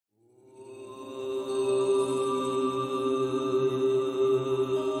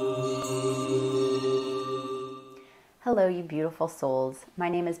Hello, you beautiful souls. My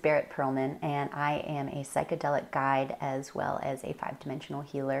name is Barrett Perlman, and I am a psychedelic guide as well as a five-dimensional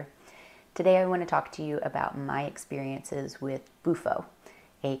healer. Today I want to talk to you about my experiences with Bufo,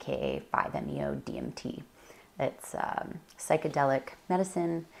 aka 5-MEO DMT. It's psychedelic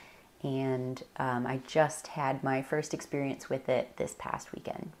medicine, and I just had my first experience with it this past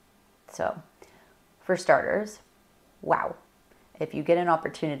weekend. So, for starters, wow. If you get an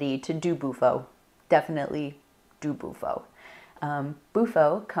opportunity to do Bufo, definitely do Bufo.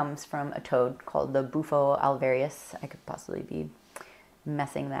 Bufo comes from a toad called the Bufo alvarius. I could possibly be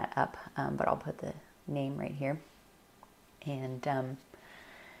messing that up, but I'll put the name right here. And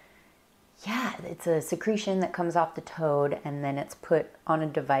yeah, it's a secretion that comes off the toad, and then it's put on a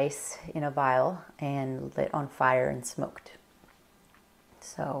device in a vial and lit on fire and smoked.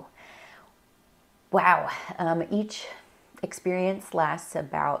 So, wow. Each experience lasts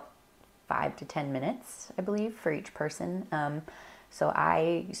about 5 to 10 minutes, I believe, for each person. So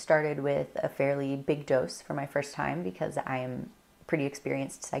I started with a fairly big dose for my first time because I am a pretty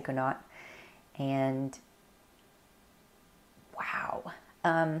experienced psychonaut. And wow,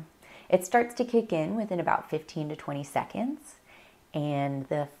 it starts to kick in within about 15 to 20 seconds. And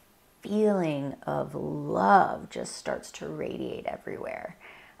the feeling of love just starts to radiate everywhere,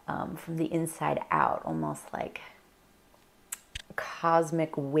 from the inside out, almost like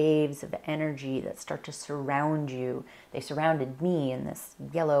cosmic waves of energy that start to surround you. They surrounded me in this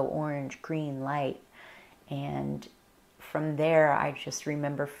yellow, orange, green light. And from there, I just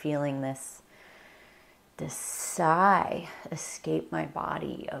remember feeling this sigh escape my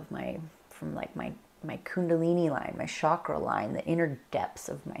body from my kundalini line, my chakra line, the inner depths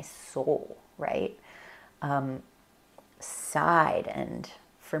of my soul, right? Sighed. And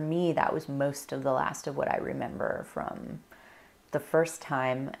for me, that was most of the last of what I remember from the first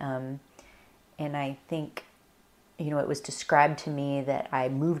time. And I think, it was described to me that I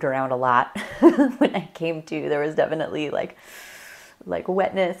moved around a lot when I came to. There was definitely like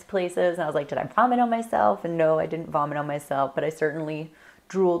wetness places, and I was like, did I vomit on myself? And no, I didn't vomit on myself, but I certainly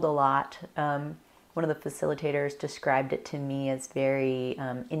drooled a lot. One of the facilitators described it to me as very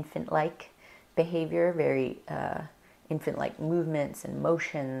infant-like behavior, very infant-like movements and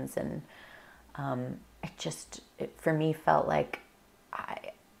motions, and it for me felt like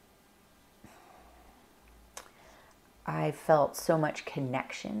I felt so much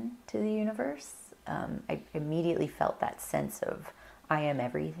connection to the universe. I immediately felt that sense of I am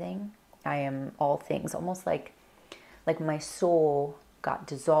everything. I am all things, almost like my soul got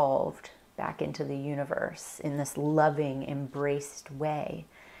dissolved back into the universe in this loving, embraced way.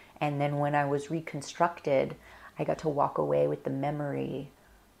 And then when I was reconstructed, I got to walk away with the memory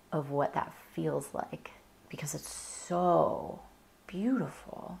of what that feels like, because it's so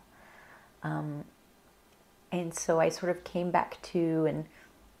beautiful. And so I sort of came back to and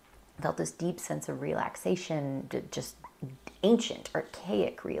felt this deep sense of relaxation, just ancient,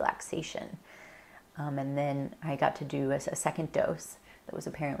 archaic relaxation. And then I got to do a second dose that was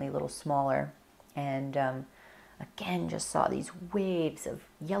apparently a little smaller. And again, just saw these waves of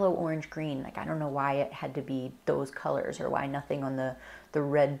yellow, orange, green. Like, I don't know why it had to be those colors, or why nothing on the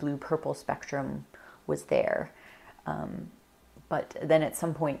red, blue, purple spectrum was there. But then at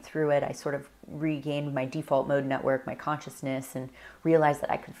some point through it, I sort of regained my default mode network, my consciousness, and realized that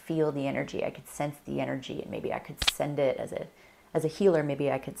I could feel the energy. I could sense the energy, and maybe I could send it as a healer.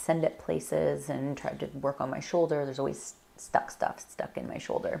 Maybe I could send it places and try to work on my shoulder. There's always stuck in my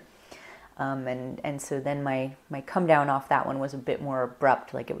shoulder. And so then my come down off that one was a bit more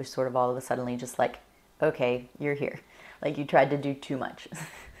abrupt. Like, it was sort of all of a sudden just like, okay, you're here. Like, you tried to do too much.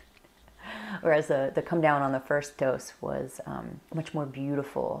 Whereas the come down on the first dose was much more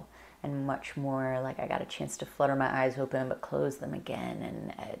beautiful and much more like I got a chance to flutter my eyes open but close them again,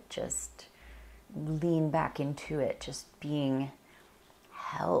 and just lean back into it, just being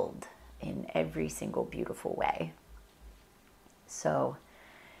held in every single beautiful way. So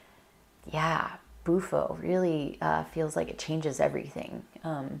yeah, Bufo really feels like it changes everything.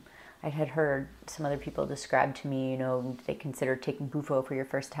 I had heard some other people describe to me, they consider taking Bufo for your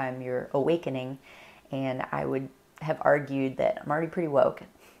first time your awakening. And I would have argued that I'm already pretty woke,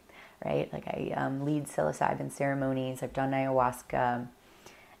 right? Like, I lead psilocybin ceremonies, I've done ayahuasca,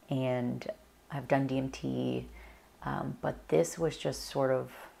 and I've done DMT. But this was just sort of,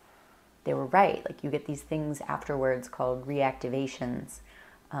 they were right. Like, you get these things afterwards called reactivations.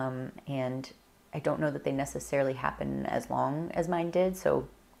 And I don't know that they necessarily happen as long as mine did. So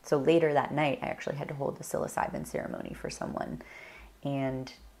later that night, I actually had to hold a psilocybin ceremony for someone.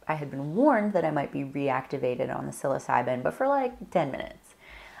 And I had been warned that I might be reactivated on the psilocybin, but for like 10 minutes.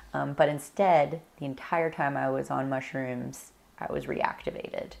 But instead, the entire time I was on mushrooms, I was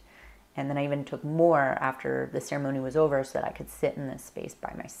reactivated. And then I even took more after the ceremony was over so that I could sit in this space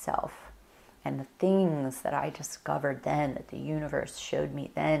by myself. And the things that I discovered then, that the universe showed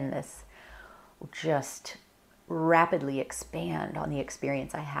me then, this just rapidly expand on the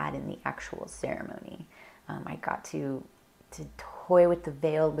experience I had in the actual ceremony. I got to toy with the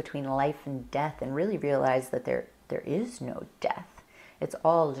veil between life and death and really realize that there is no death. It's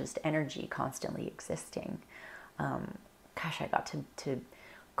all just energy constantly existing. I got to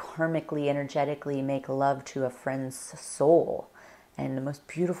karmically, energetically make love to a friend's soul in the most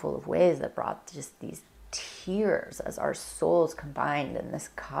beautiful of ways that brought just these tears as our souls combined in this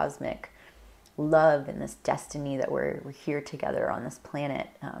cosmic love and this destiny that we're here together on this planet.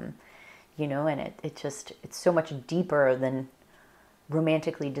 And it's so much deeper than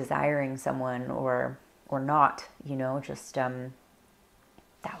romantically desiring someone or not,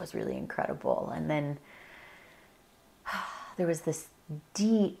 that was really incredible. And then there was this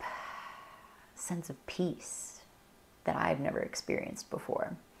deep sense of peace that I've never experienced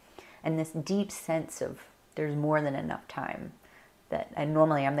before. And this deep sense of there's more than enough time. And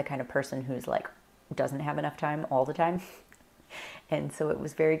normally I'm the kind of person who's like, doesn't have enough time all the time. And so it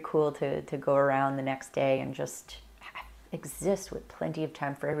was very cool to go around the next day and just exist with plenty of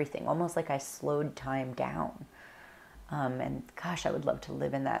time for everything, almost like I slowed time down. And gosh, I would love to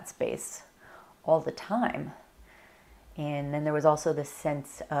live in that space all the time. And then there was also this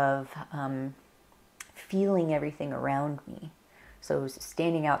sense of feeling everything around me. So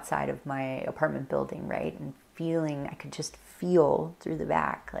standing outside of my apartment building, right, and I could just feel through the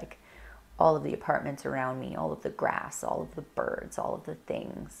back, like all of the apartments around me, all of the grass, all of the birds, all of the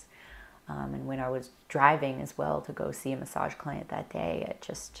things. And when I was driving as well to go see a massage client that day, I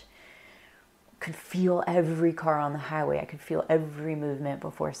just could feel every car on the highway. I could feel every movement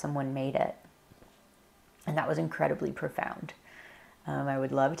before someone made it. And that was incredibly profound. I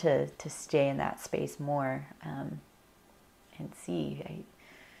would love to stay in that space more and see.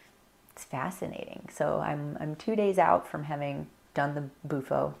 It's fascinating. So I'm 2 days out from having done the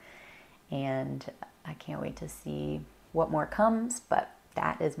Bufo, and I can't wait to see what more comes, but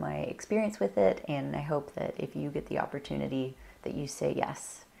that is my experience with it, and I hope that if you get the opportunity that you say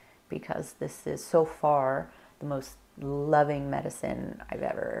yes, because this is so far the most loving medicine I've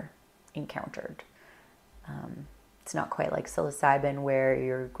ever encountered. It's not quite like psilocybin where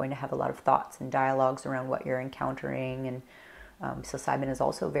you're going to have a lot of thoughts and dialogues around what you're encountering, and psilocybin is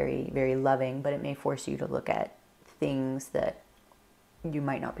also very, very loving, but it may force you to look at things that you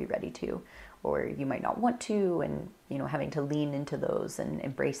might not be ready to, or you might not want to, and having to lean into those and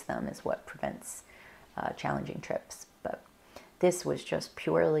embrace them is what prevents challenging trips. But this was just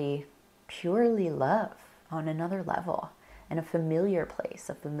purely love on another level, and a familiar place,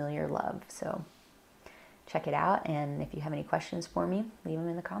 a familiar love. So check it out, and if you have any questions for me, leave them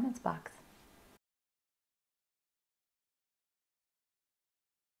in the comments box.